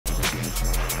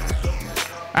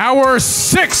our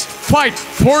sixth fight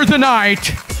for the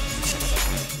night.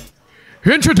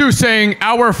 Introducing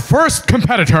our first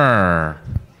competitor.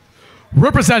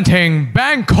 Representing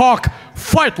Bangkok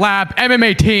Fight Lab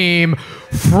MMA team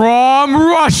from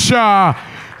Russia,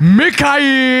 Mikhail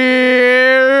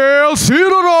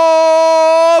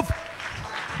Sidorov.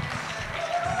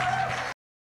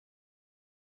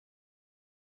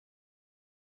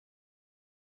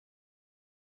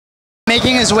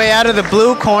 Making his way out of the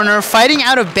blue corner, fighting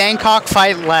out of Bangkok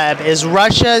Fight Lab, is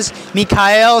Russia's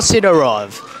Mikhail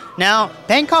Sidorov. Now,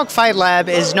 Bangkok Fight Lab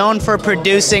is known for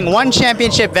producing one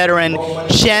championship veteran,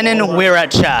 Shannon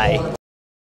Wirachai.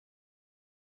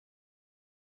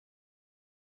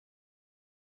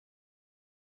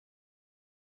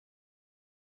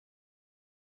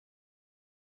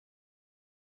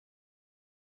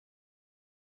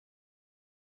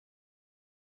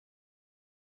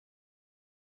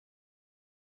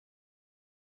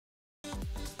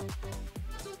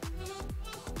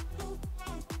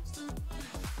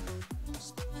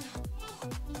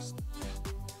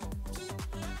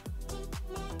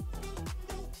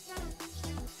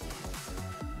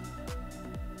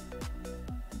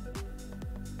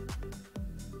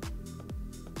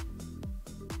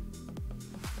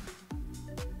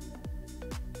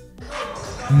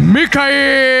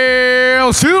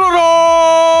 Mikhail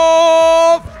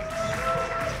Sidorov.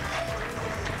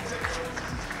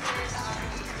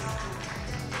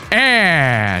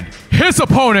 And his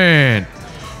opponent,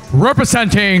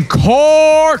 representing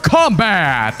Core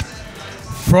Combat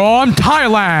from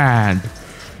Thailand,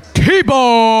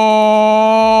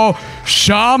 Thibault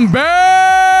Chambert.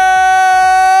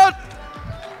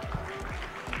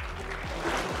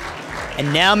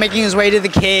 And now making his way to the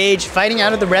cage, fighting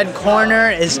out of the red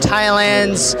corner, is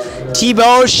Thailand's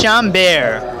Thibault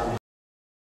Chambert.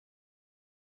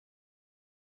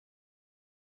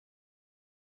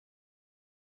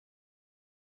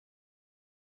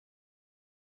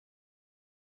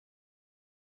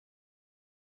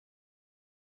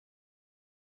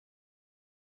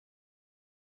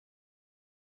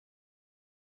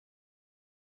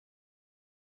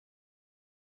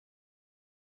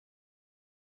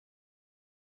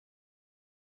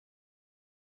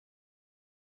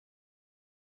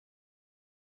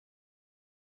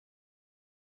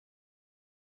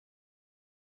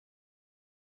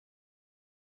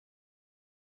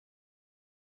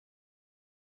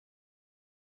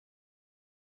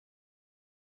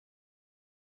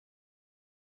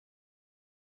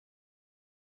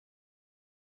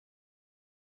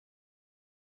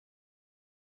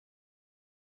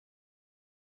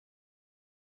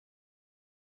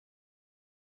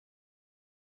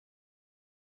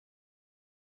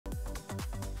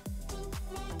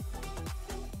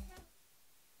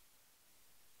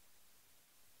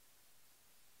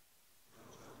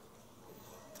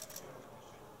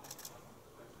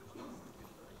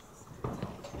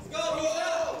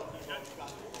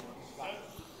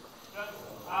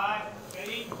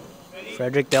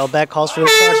 Frederick Delbeck calls for the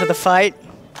start of the fight.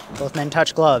 Both men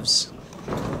touch gloves.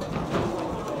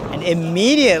 And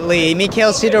immediately,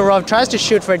 Mikhail Sidorov tries to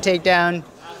shoot for a takedown.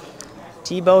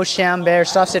 Thibault Chambert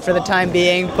stops it for the time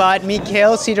being, but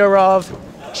Mikhail Sidorov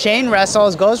chain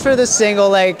wrestles, goes for the single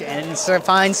leg, and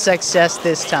finds success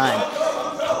this time.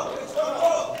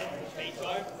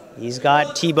 He's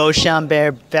got Thibault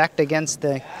Chambert backed against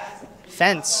the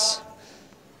fence,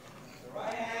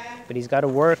 but he's got to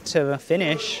work to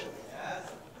finish.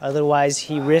 Otherwise,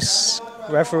 he risks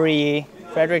referee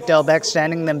Frederick Delbeck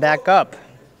standing them back up.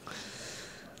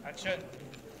 Action.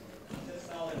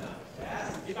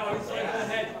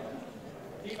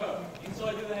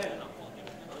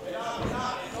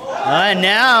 And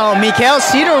now, Mikhail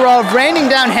Sidorov raining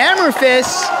down hammer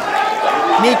fists.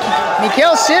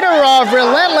 Mikhail Sidorov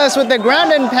relentless with the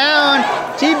ground and pound.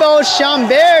 Thibault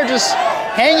Chambert just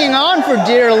hanging on for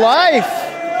dear life.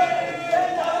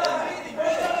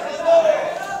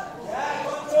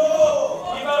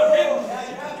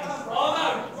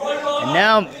 And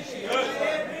now,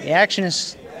 the action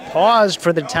is paused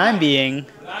for the time being.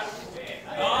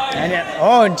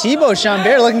 And Thibault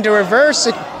Chambert looking to reverse,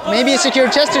 maybe a secure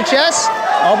chest to chest.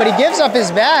 Oh, but he gives up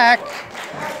his back.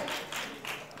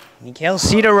 Mikhail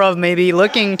Sidorov maybe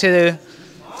looking to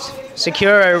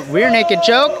secure a rear naked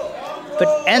choke,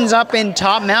 but ends up in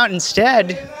top mount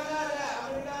instead.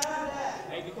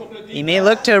 He may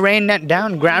look to rain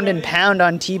down ground and pound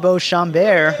on Thibault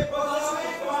Chambert.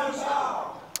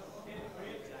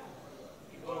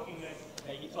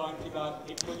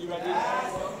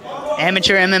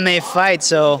 Amateur MMA fight,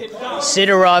 so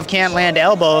Sidorov can't land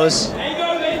elbows.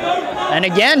 And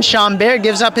again, Chambert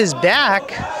gives up his back.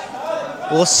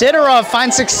 Will Sidorov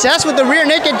find success with the rear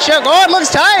naked choke? Oh, it looks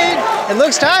tight. It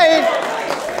looks tight.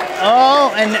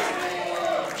 Oh, and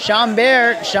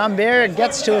Chambert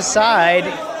gets to his side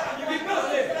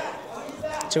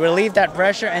to relieve that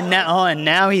pressure, and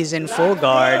now he's in full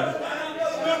guard.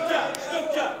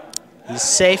 He's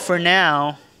safe for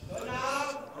now.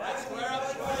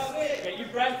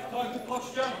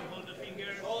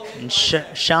 And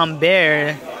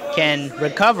Chambert can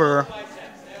recover.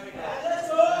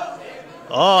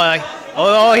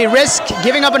 Oh, he risked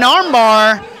giving up an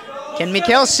armbar. Can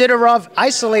Mikhail Sidorov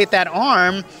isolate that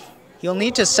arm? He'll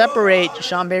need to separate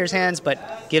Chambert's hands,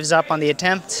 but gives up on the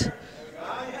attempt.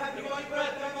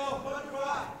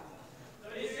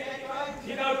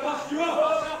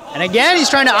 And again, he's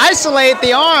trying to isolate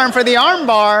the arm for the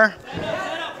armbar.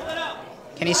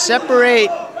 Can he separate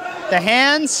the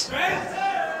hands?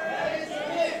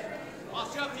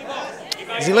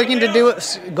 Is he looking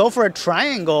to go for a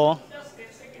triangle?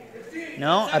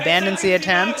 No, abandons the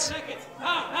attempt.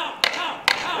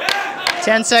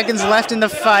 10 seconds left in the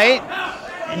fight,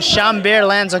 and Chambert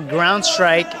lands a ground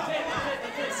strike.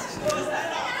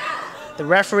 The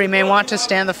referee may want to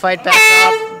stand the fight back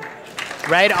up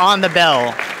right on the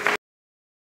bell.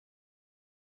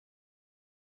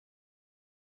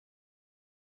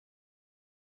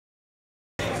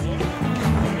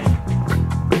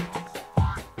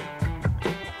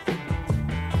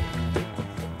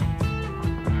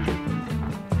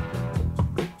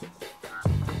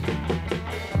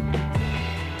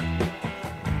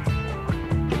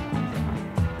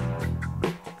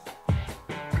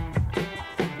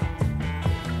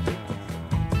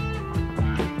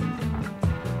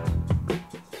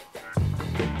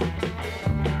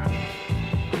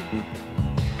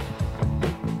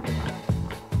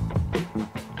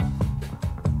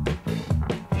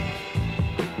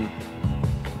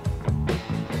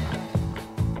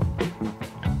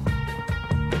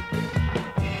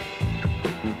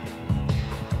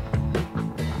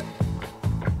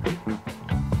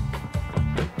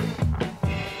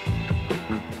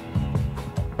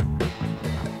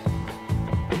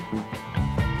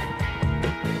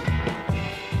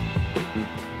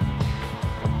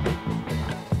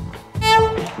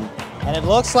 And it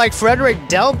looks like Frederick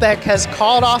Delbecq has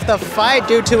called off the fight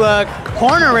due to a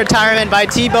corner retirement by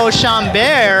Thibault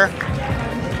Chambert.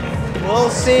 We'll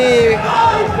see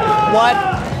what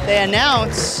they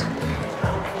announce.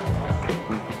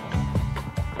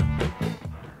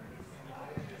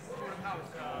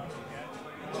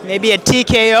 Maybe a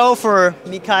TKO for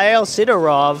Mikhail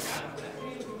Sidorov.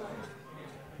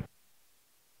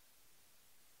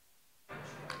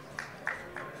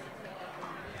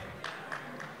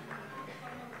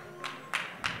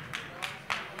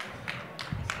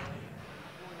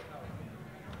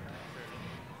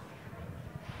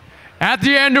 At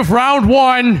the end of round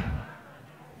one,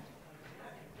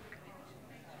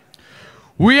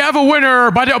 we have a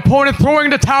winner by the opponent throwing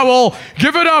the towel.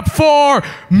 Give it up for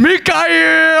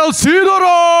Mikhail Sidorov!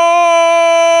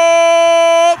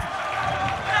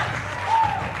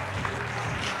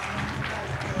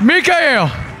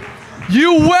 Mikhail,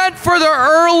 you went for the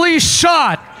early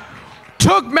shot,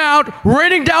 took mount,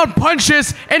 raining down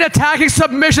punches and attacking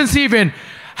submissions even.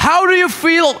 How do you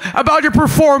feel about your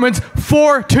performance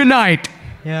for tonight?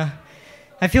 Yeah,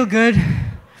 I feel good.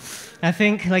 I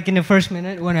think like in the first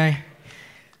minute when I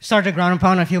started ground and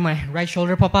pound, I feel my right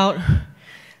shoulder pop out.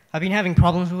 I've been having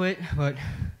problems with it, but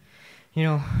you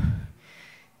know,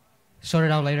 sort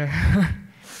it out later.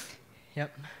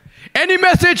 Yep. Any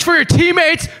message for your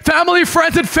teammates, family,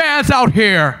 friends, and fans out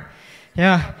here?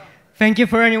 Yeah, thank you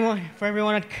for everyone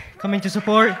coming to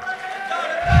support.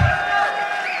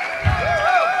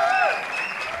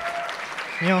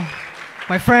 You know,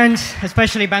 my friends,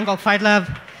 especially Bangkok Fight Lab,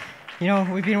 you know,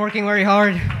 we've been working very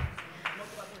hard.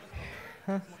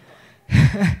 Huh?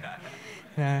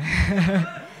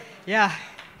 Yeah,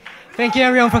 thank you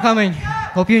everyone for coming.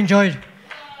 Hope you enjoyed.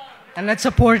 And let's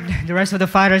support the rest of the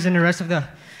fighters and the rest of the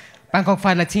Bangkok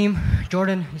Fight Lab team.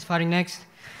 Jordan is fighting next.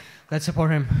 Let's support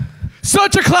him.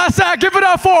 Such a class act. Give it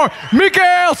up for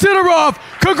Mikhail Sidorov.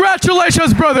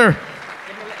 Congratulations, brother.